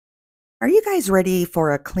Are you guys ready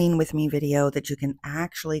for a clean with me video that you can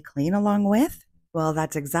actually clean along with? Well,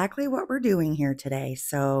 that's exactly what we're doing here today.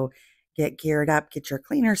 So get geared up, get your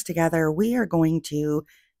cleaners together. We are going to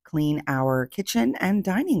clean our kitchen and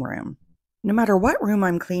dining room. No matter what room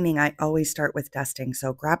I'm cleaning, I always start with dusting.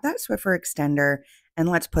 So grab that Swiffer extender and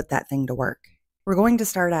let's put that thing to work. We're going to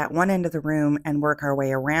start at one end of the room and work our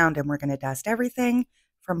way around, and we're going to dust everything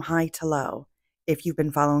from high to low. If you've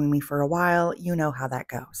been following me for a while, you know how that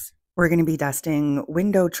goes. We're going to be dusting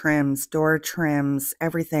window trims, door trims,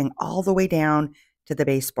 everything all the way down to the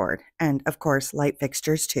baseboard. And of course, light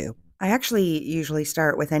fixtures too. I actually usually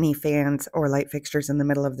start with any fans or light fixtures in the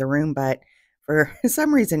middle of the room, but for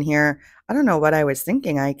some reason here, I don't know what I was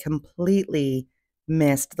thinking. I completely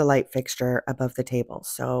missed the light fixture above the table.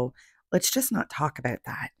 So let's just not talk about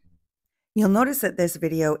that. You'll notice that this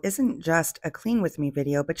video isn't just a clean with me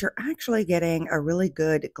video, but you're actually getting a really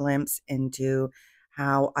good glimpse into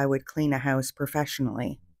how I would clean a house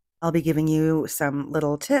professionally. I'll be giving you some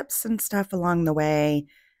little tips and stuff along the way.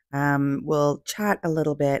 We'll chat a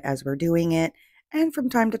little bit as we're doing it, and from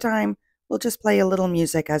time to time, we'll just play a little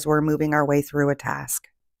music as we're moving our way through a task.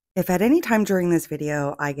 If at any time during this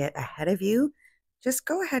video I get ahead of you, just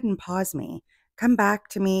go ahead and pause me. Come back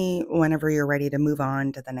to me whenever you're ready to move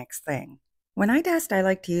on to the next thing. When I dust, I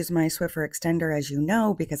like to use my Swiffer extender, as you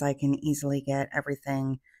know, because I can easily get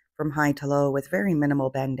everything from high to low with very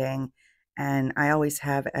minimal bending. And I always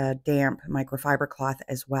have a damp microfiber cloth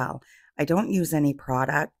as well. I don't use any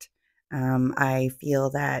product. I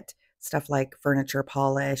feel that stuff like furniture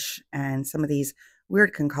polish and some of these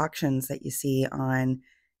weird concoctions that you see on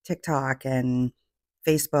TikTok and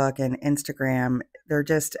Facebook and Instagram, they're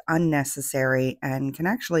just unnecessary and can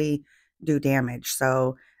actually do damage.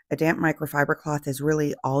 So a damp microfiber cloth is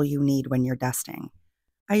really all you need when you're dusting.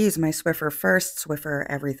 I use my Swiffer first, Swiffer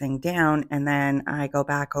everything down, and then I go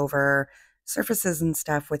back over surfaces and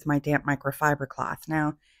stuff with my damp microfiber cloth.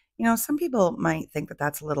 Now, some people might think that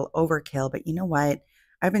that's a little overkill, but you know what?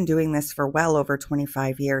 I've been doing this for well over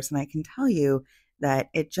 25 years, and I can tell you that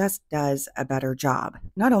it just does a better job.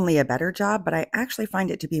 Not only a better job, but I actually find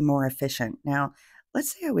it to be more efficient. Now,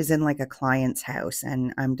 let's say I was in like a client's house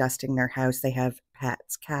and I'm dusting their house. They have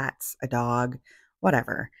pets, cats, a dog,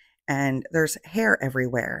 whatever, and there's hair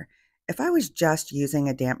everywhere. If I was just using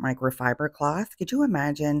a damp microfiber cloth, could you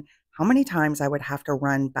imagine how many times I would have to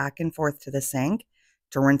run back and forth to the sink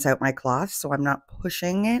to rinse out my cloth so I'm not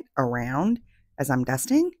pushing it around as I'm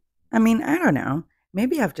dusting? I mean, I don't know.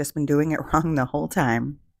 Maybe I've just been doing it wrong the whole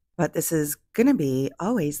time, but this is going to be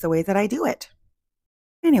always the way that I do it.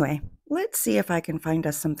 Anyway, let's see if I can find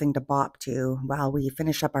us something to bop to while we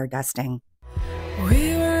finish up our dusting.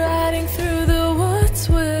 We were riding through the woods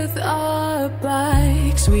with our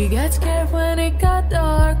bikes. We got scared when it got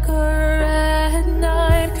darker at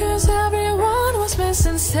night, 'cause everyone was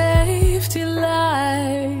missing safety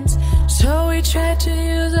lights. So we tried to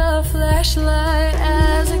use a flashlight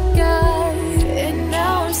as a guide. And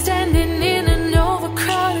now I'm standing in an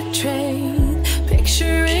overcrowded train,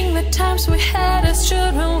 picturing the times we had as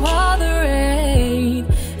children while the rain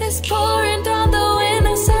is pouring down the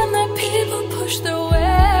windows and the people push their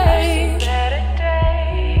way.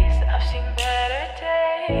 I've seen better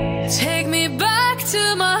days. Take me back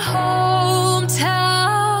to my hometown.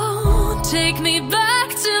 Take me back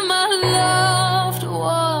to my loved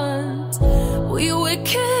ones. We were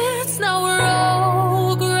kids, now we're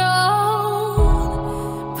all grown.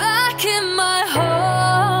 Back in my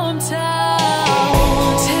hometown.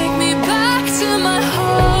 Take me back to my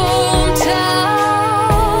hometown.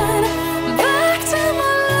 Back to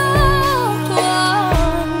my loved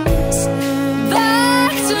ones.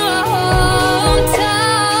 Back to my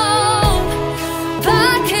hometown.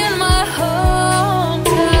 Back in my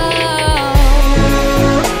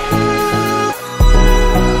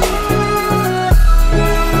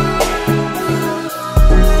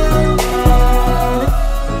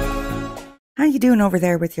How you doing over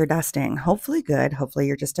there with your dusting? Hopefully good. Hopefully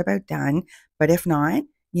you're just about done. But if not,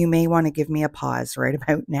 you may want to give me a pause right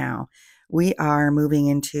about now. We are moving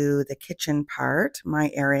into the kitchen part.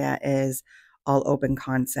 My area is all open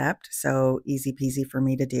concept, so easy peasy for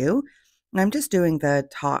me to do. And I'm just doing the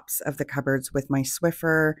tops of the cupboards with my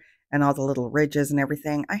Swiffer and all the little ridges and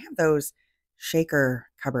everything. I have those shaker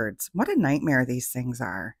cupboards. What a nightmare these things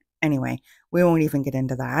are. Anyway, we won't even get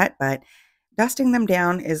into that, but dusting them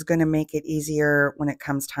down is going to make it easier when it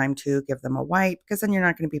comes time to give them a wipe, because then you're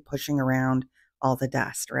not going to be pushing around all the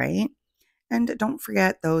dust, right? And don't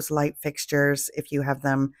forget those light fixtures if you have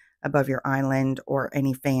them above your island, or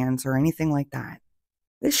any fans or anything like that.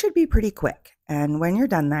 This should be pretty quick. And when you're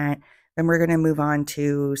done that, then we're going to move on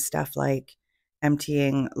to stuff like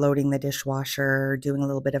emptying, loading the dishwasher, doing a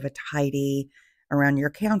little bit of a tidy around your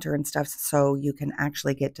counter and stuff so you can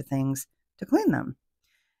actually get to things to clean them.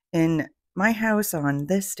 In my house on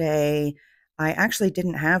this day, I actually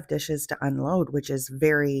didn't have dishes to unload, which is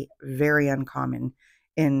very, very uncommon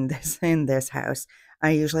in this house. I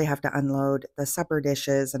usually have to unload the supper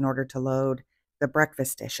dishes in order to load the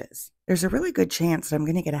breakfast dishes. There's a really good chance that I'm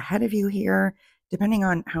going to get ahead of you here, depending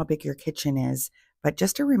on how big your kitchen is. But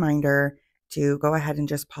just a reminder to go ahead and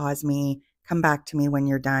just pause me, come back to me when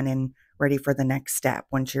you're done and ready for the next step.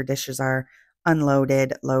 Once your dishes are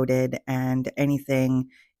unloaded, loaded, and anything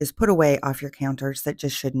is put away off your counters that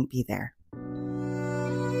just shouldn't be there.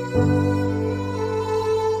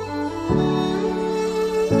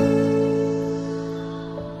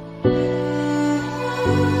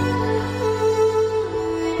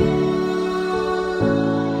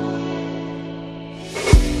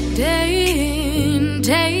 Day in,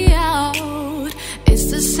 day out,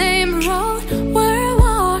 it's the same road we're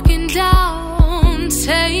walking down.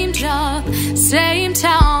 Same job, same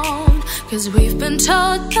town, 'cause we've been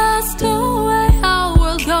told that's the way our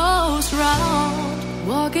world goes round.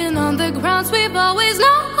 Walking on the grounds we've always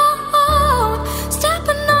known,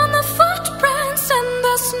 stepping on the footprints in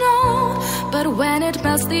the snow. But when it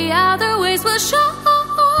melts, the other ways will show.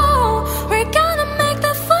 We're gonna make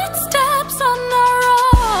the footsteps on our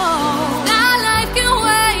own. That life can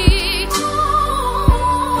wait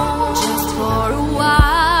just for a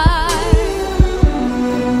while.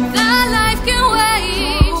 That life can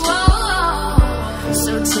wait,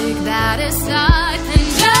 so take that aside and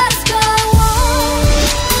just go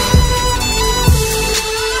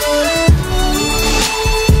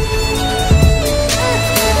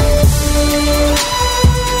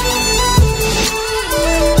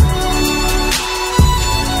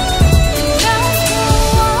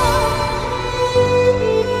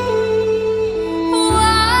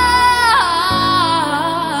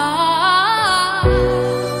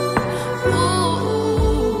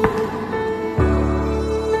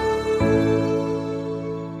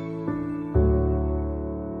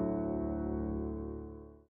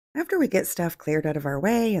After we get stuff cleared out of our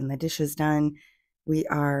way and the dishes done, we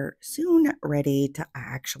are soon ready to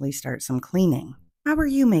actually start some cleaning. How are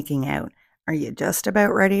you making out? Are you just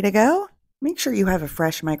about ready to go? Make sure you have a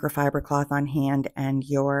fresh microfiber cloth on hand and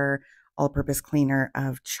your all-purpose cleaner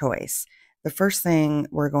of choice. The first thing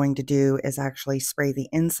we're going to do is actually spray the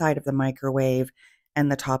inside of the microwave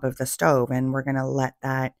and the top of the stove, and we're going to let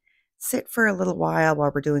that sit for a little while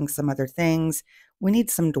we're doing some other things. We need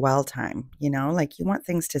some dwell time, like you want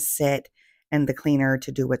things to sit and the cleaner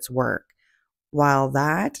to do its work. While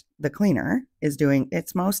the cleaner is doing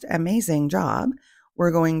its most amazing job,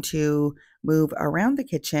 we're going to move around the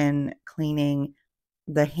kitchen, cleaning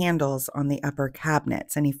the handles on the upper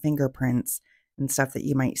cabinets, any fingerprints and stuff that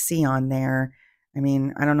you might see on there. I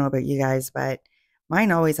mean, I don't know about you guys, but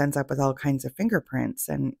mine always ends up with all kinds of fingerprints,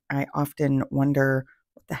 and I often wonder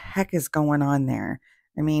what the heck is going on there.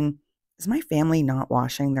 I mean, is my family not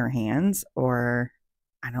washing their hands, or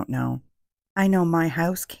I don't know. I know my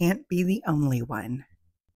house can't be the only one.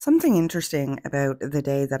 Something interesting about the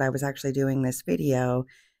day that I was actually doing this video,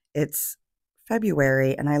 it's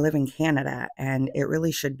February and I live in Canada, and it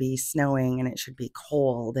really should be snowing and it should be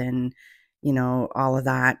cold and, all of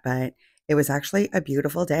that. But it was actually a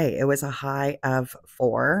beautiful day. It was a high of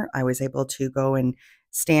 4. I was able to go and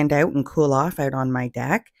stand out and cool off out on my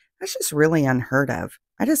deck. That's just really unheard of.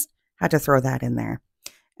 I just had to throw that in there.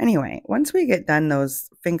 Anyway, once we get done those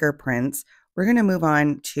fingerprints, we're going to move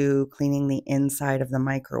on to cleaning the inside of the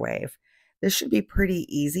microwave. This should be pretty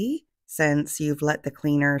easy since you've let the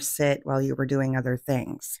cleaner sit while you were doing other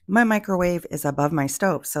things. My microwave is above my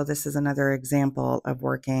stove, so this is another example of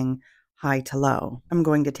working high to low. I'm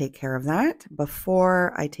going to take care of that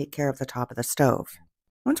before I take care of the top of the stove.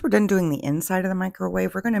 Once we're done doing the inside of the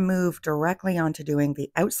microwave, we're going to move directly onto doing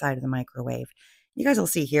the outside of the microwave. You guys will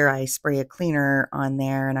see here I spray a cleaner on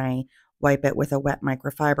there and I wipe it with a wet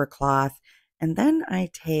microfiber cloth. And then I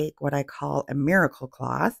take what I call a miracle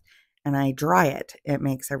cloth and I dry it. It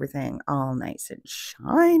makes everything all nice and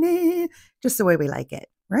shiny, just the way we like it,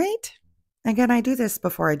 right? Again, I do this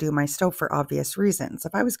before I do my stove for obvious reasons.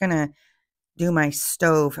 If I was going to do my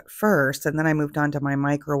stove first and then I moved on to my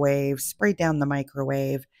microwave, sprayed down the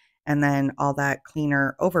microwave, and then all that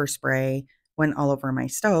cleaner overspray went all over my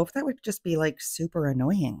stove, that would just be like super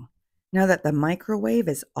annoying. Now that the microwave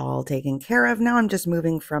is all taken care of, now I'm just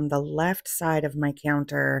moving from the left side of my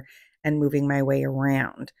counter and moving my way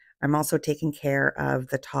around. I'm also taking care of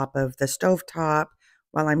the top of the stovetop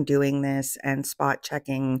while I'm doing this and spot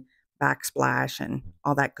checking backsplash and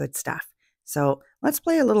all that good stuff. So let's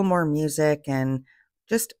play a little more music and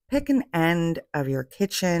just pick an end of your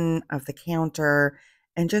kitchen, of the counter,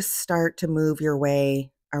 and just start to move your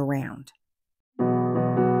way around.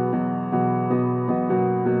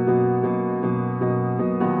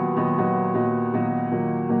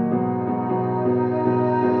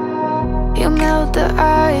 You melt the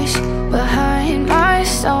ice behind my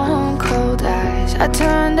stone cold eyes. I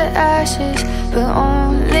turn to ashes, but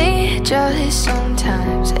only just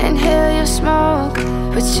sometimes. Inhale your smoke,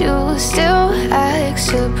 but you still act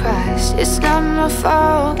surprised. It's not my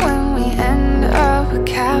fault when we end up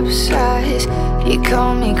capsized. You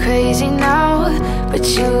call me crazy now, but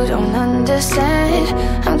you don't understand.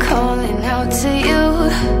 I'm calling out to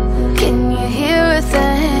you. Can you hear a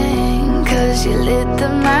thing? 'Cause you lit the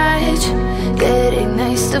match that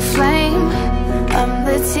ignites the flame. I'm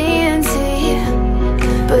the TNT,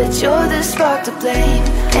 but you're the spark to blame.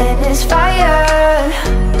 And it's fire,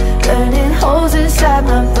 burning holes inside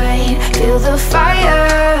my brain. Feel the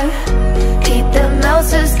fire, heat that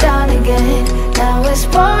melts us down again. Now it's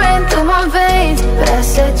pouring through my veins, but I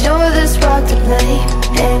said you're the spark to blame.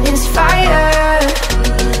 And it's fire,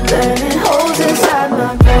 burning holes inside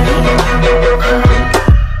my brain.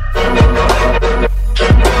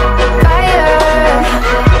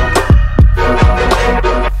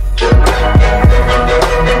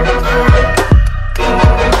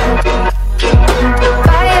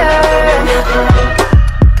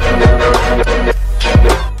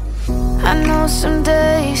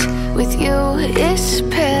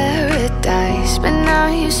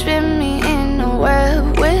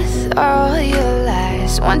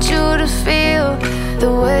 Want you to feel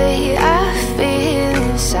the way I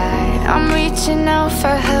feel inside. I'm reaching out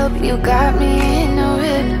for help, you got me in a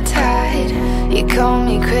riptide. You call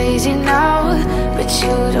me crazy now, but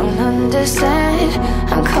you don't understand.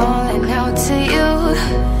 I'm calling out to you.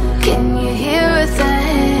 Can you hear a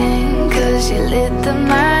thing? 'Cause you lit the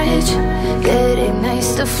match that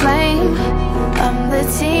ignites the flame. I'm the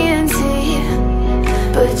TNT,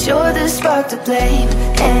 but you're the spark to blame.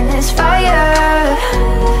 And it's fire,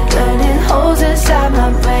 burning holes inside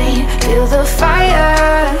my brain. Feel the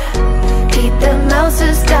fire, heat that melts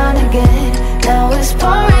us down again. Now it's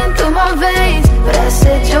pouring through my veins, but I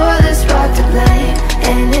said you're the spark to blame.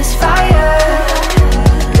 And it's fire,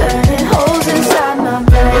 burning holes inside my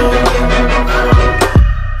brain.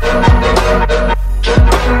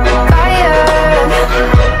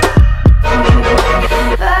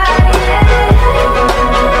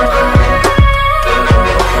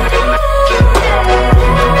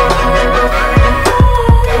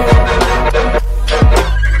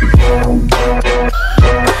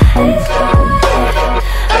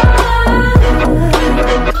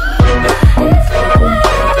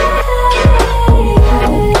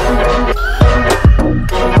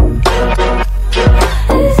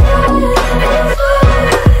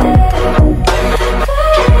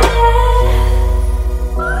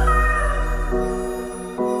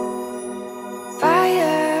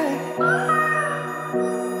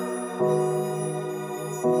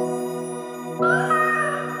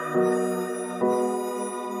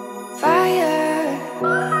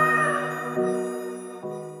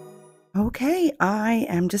 Okay, I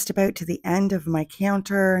am just about to the end of my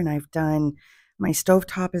counter and I've done my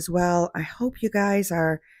stovetop as well. I hope you guys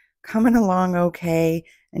are coming along okay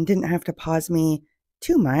and didn't have to pause me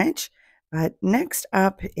too much. But next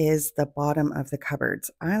up is the bottom of the cupboards.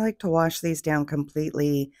 I like to wash these down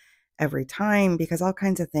completely every time because all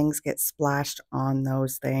kinds of things get splashed on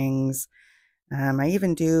those things. I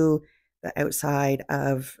even do the outside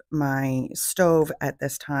of my stove at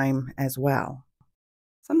this time as well.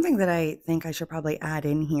 Something that I think I should probably add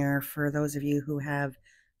in here for those of you who have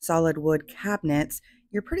solid wood cabinets,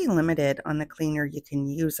 you're pretty limited on the cleaner you can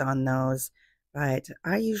use on those, but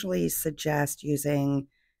I usually suggest using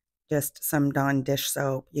just some Dawn dish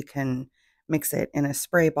soap. You can mix it in a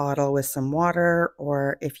spray bottle with some water,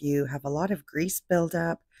 or if you have a lot of grease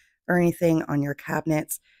buildup or anything on your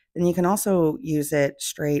cabinets, then you can also use it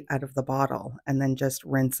straight out of the bottle and then just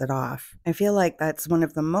rinse it off. I feel like that's one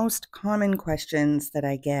of the most common questions that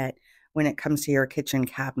I get when it comes to your kitchen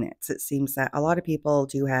cabinets. It seems that a lot of people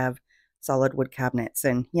do have solid wood cabinets,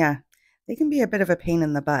 and yeah, they can be a bit of a pain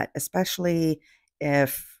in the butt, especially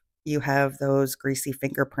if you have those greasy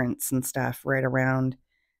fingerprints and stuff right around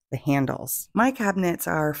the handles. My cabinets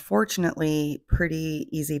are fortunately pretty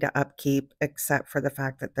easy to upkeep, except for the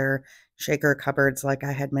fact that they're shaker cupboards. Like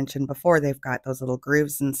I had mentioned before, they've got those little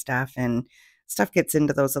grooves and stuff gets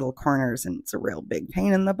into those little corners and it's a real big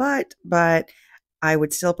pain in the butt. But I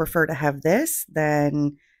would still prefer to have this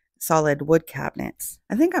than solid wood cabinets.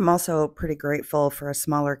 I think I'm also pretty grateful for a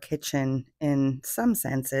smaller kitchen in some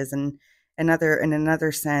senses, and in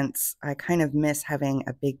another sense, I kind of miss having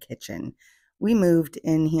a big kitchen. We moved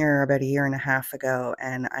in here about a year and a half ago,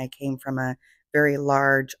 and I came from a very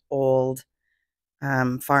large, old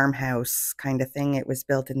farmhouse kind of thing. It was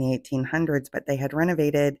built in the 1800s, but they had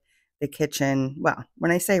renovated the kitchen. Well,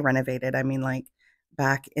 when I say renovated, I mean like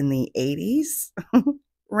back in the 80s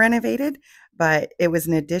renovated, but it was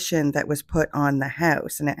an addition that was put on the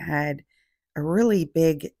house, and it had a really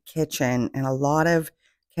big kitchen and a lot of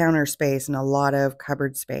counter space and a lot of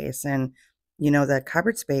cupboard space. And, the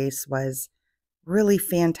cupboard space was really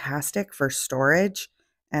fantastic for storage.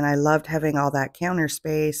 And I loved having all that counter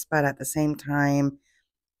space, but at the same time,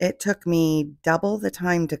 it took me double the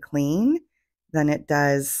time to clean than it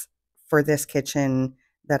does for this kitchen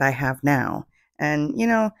that I have now. And,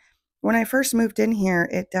 when I first moved in here,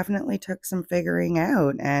 it definitely took some figuring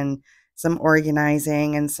out and some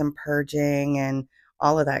organizing and some purging and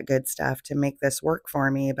all of that good stuff to make this work for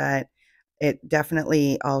me. But it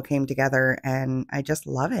definitely all came together and I just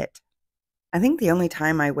love it. I think the only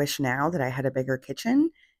time I wish now that I had a bigger kitchen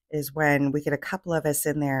is when we get a couple of us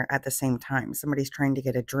in there at the same time. Somebody's trying to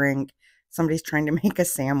get a drink, somebody's trying to make a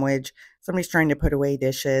sandwich, somebody's trying to put away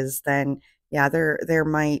dishes, then yeah, there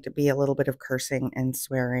might be a little bit of cursing and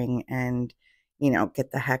swearing and,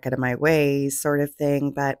 get the heck out of my way sort of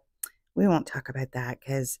thing, but we won't talk about that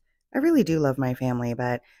cuz I really do love my family,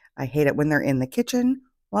 but I hate it when they're in the kitchen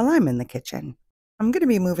while I'm in the kitchen. I'm going to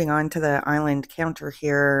be moving on to the island counter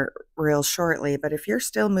here real shortly, but if you're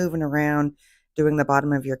still moving around doing the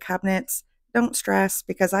bottom of your cabinets, don't stress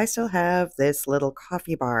because I still have this little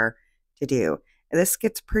coffee bar to do. This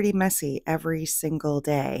gets pretty messy every single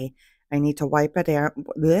day. I need to wipe it out.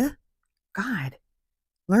 Blech. God,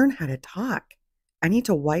 learn how to talk. I need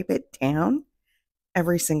to wipe it down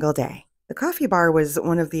every single day. The coffee bar was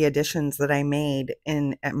one of the additions that I made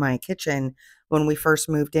in at my kitchen when we first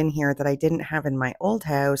moved in here that I didn't have in my old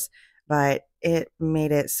house, but it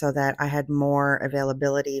made it so that I had more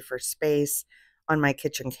availability for space on my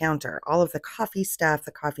kitchen counter. All of the coffee stuff,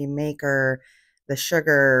 the coffee maker, the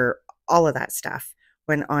sugar, all of that stuff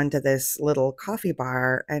went onto this little coffee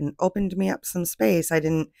bar and opened me up some space. I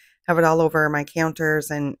didn't have it all over my counters,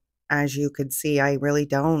 and as you could see, I really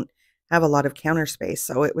don't have a lot of counter space,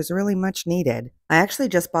 so it was really much needed. I actually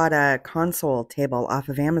just bought a console table off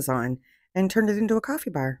of Amazon and turned it into a coffee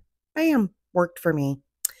bar. Bam! Worked for me.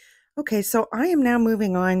 Okay, so I am now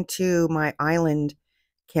moving on to my island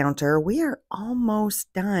counter. We are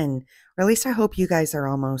almost done, or at least I hope you guys are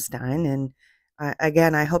almost done. And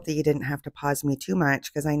again, I hope that you didn't have to pause me too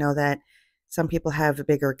much because I know that some people have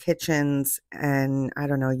bigger kitchens, and I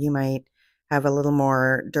don't know, you might have a little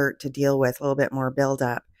more dirt to deal with, a little bit more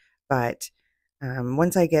buildup. But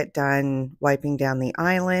once I get done wiping down the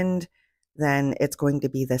island, then it's going to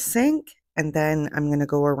be the sink, and then I'm going to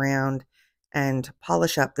go around and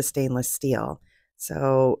polish up the stainless steel.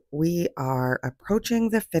 So we are approaching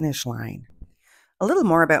the finish line. A little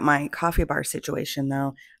more about my coffee bar situation,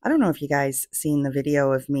 though. I don't know if you guys seen the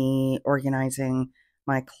video of me organizing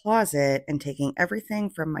my closet and taking everything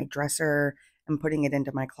from my dresser and putting it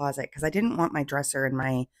into my closet because I didn't want my dresser in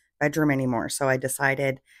my bedroom anymore. So I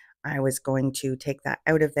decided I was going to take that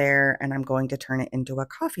out of there and I'm going to turn it into a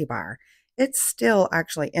coffee bar. It's still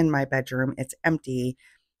actually in my bedroom. It's empty,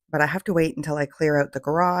 but I have to wait until I clear out the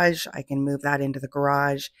garage. I can move that into the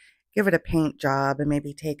garage, give it a paint job, and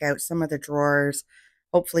maybe take out some of the drawers,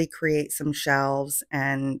 hopefully create some shelves,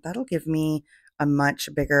 and that'll give me a much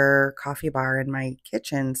bigger coffee bar in my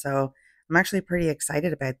kitchen. So I'm actually pretty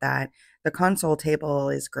excited about that. The console table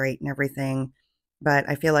is great and everything, but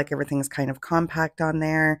I feel like everything's kind of compact on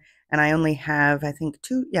there. And I only have, I think,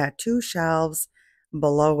 two shelves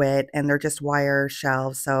below it, and they're just wire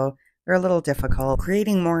shelves. So they're a little difficult.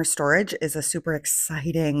 Creating more storage is a super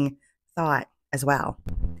exciting thought as well.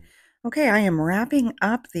 Okay, I am wrapping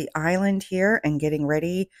up the island here and getting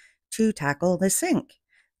ready to tackle the sink.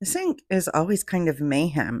 The sink is always kind of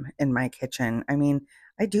mayhem in my kitchen. I mean,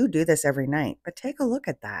 I do this every night, but take a look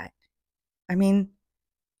at that. I mean,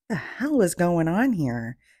 the hell is going on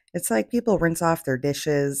here? It's like people rinse off their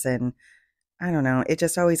dishes and I don't know, it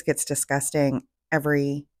just always gets disgusting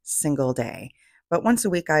every single day. But once a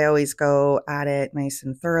week, I always go at it nice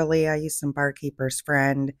and thoroughly. I use some Barkeeper's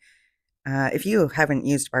Friend. If you haven't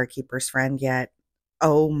used Barkeeper's Friend yet,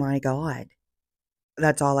 oh my God,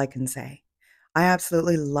 that's all I can say. I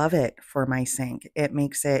absolutely love it for my sink. It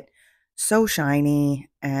makes it so shiny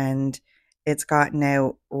and it's gotten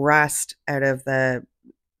out rust out of the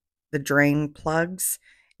drain plugs.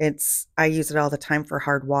 I use it all the time for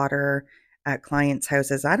hard water. at clients'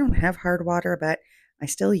 houses. I don't have hard water, but I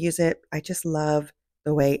still use it. I just love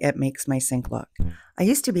the way it makes my sink look. I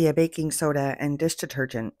used to be a baking soda and dish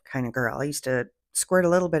detergent kind of girl. I used to squirt a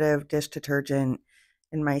little bit of dish detergent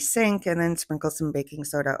in my sink and then sprinkle some baking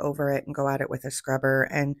soda over it and go at it with a scrubber.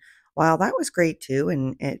 And while that was great too,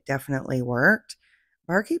 and it definitely worked,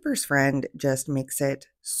 Barkeeper's Friend just makes it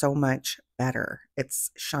so much better. It's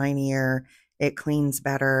shinier, it cleans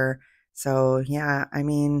better. So, yeah, I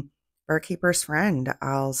mean, Barkeeper's Friend,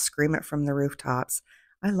 I'll scream it from the rooftops.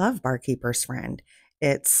 I love Barkeeper's Friend.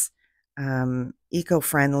 It's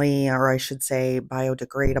eco-friendly, or I should say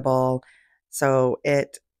biodegradable. So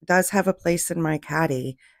it does have a place in my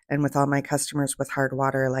caddy. And with all my customers with hard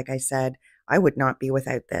water, like I said, I would not be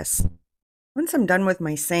without this. Once I'm done with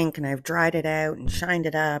my sink and I've dried it out and shined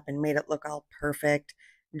it up and made it look all perfect,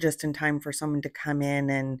 just in time for someone to come in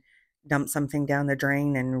and dump something down the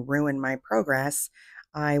drain and ruin my progress,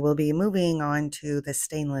 I will be moving on to the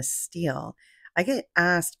stainless steel. I get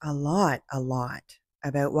asked a lot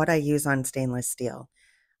about what I use on stainless steel.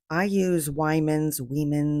 I use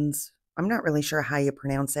Weimans. I'm not really sure how you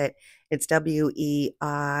pronounce it. It's Weimans,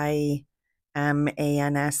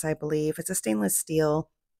 I believe. It's a stainless steel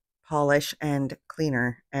polish and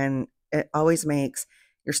cleaner, and it always makes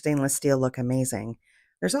your stainless steel look amazing.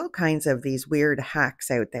 There's all kinds of these weird hacks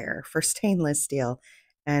out there for stainless steel,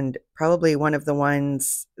 and probably one of the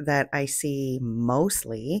ones that I see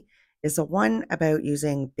mostly is the one about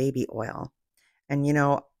using baby oil. And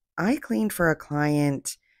I cleaned for a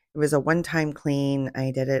client. It was a one-time clean.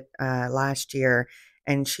 I did it last year,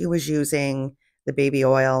 and she was using the baby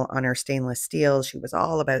oil on her stainless steel. She was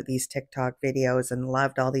all about these TikTok videos and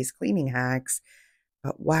loved all these cleaning hacks.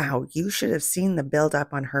 But wow, you should have seen the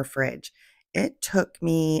buildup on her fridge. It took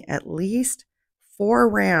me at least 4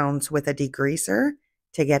 rounds with a degreaser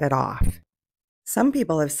to get it off. Some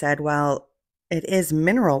people have said, well, it is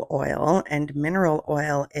mineral oil, and mineral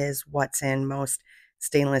oil is what's in most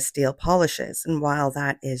stainless steel polishes. And while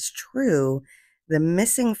that is true, the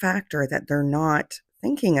missing factor that they're not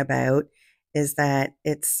thinking about is that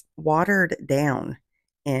it's watered down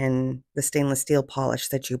in the stainless steel polish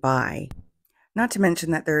that you buy. Not to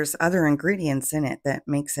mention that there's other ingredients in it that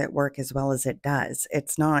makes it work as well as it does.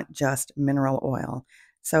 It's not just mineral oil.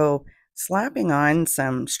 So slapping on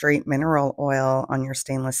some straight mineral oil on your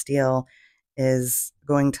stainless steel is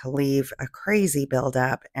going to leave a crazy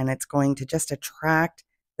buildup, and it's going to just attract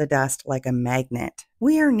the dust like a magnet.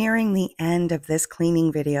 We are nearing the end of this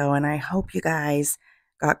cleaning video, and I hope you guys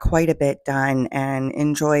got quite a bit done and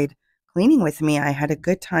enjoyed cleaning with me. I had a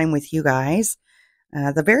good time with you guys.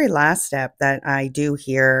 The very last step that I do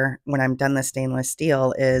here when I'm done the stainless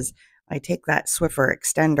steel is I take that Swiffer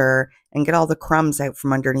extender and get all the crumbs out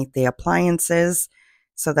from underneath the appliances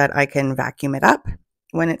so that I can vacuum it up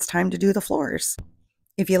when it's time to do the floors.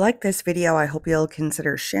 If you like this video, I hope you'll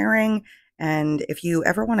consider sharing. And if you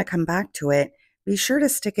ever want to come back to it, be sure to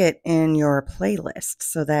stick it in your playlist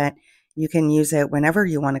so that you can use it whenever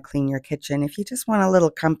you want to clean your kitchen. If you just want a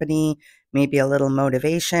little company, maybe a little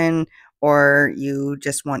motivation, or you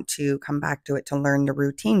just want to come back to it to learn the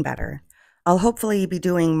routine better. I'll hopefully be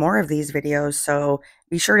doing more of these videos, so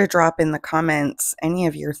be sure to drop in the comments any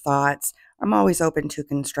of your thoughts. I'm always open to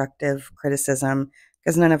constructive criticism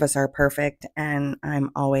because none of us are perfect, and I'm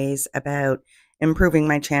always about improving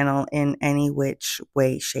my channel in any which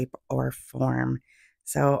way, shape, or form.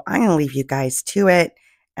 So I'm going to leave you guys to it,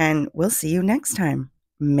 and we'll see you next time.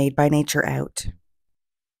 Made by Nature out.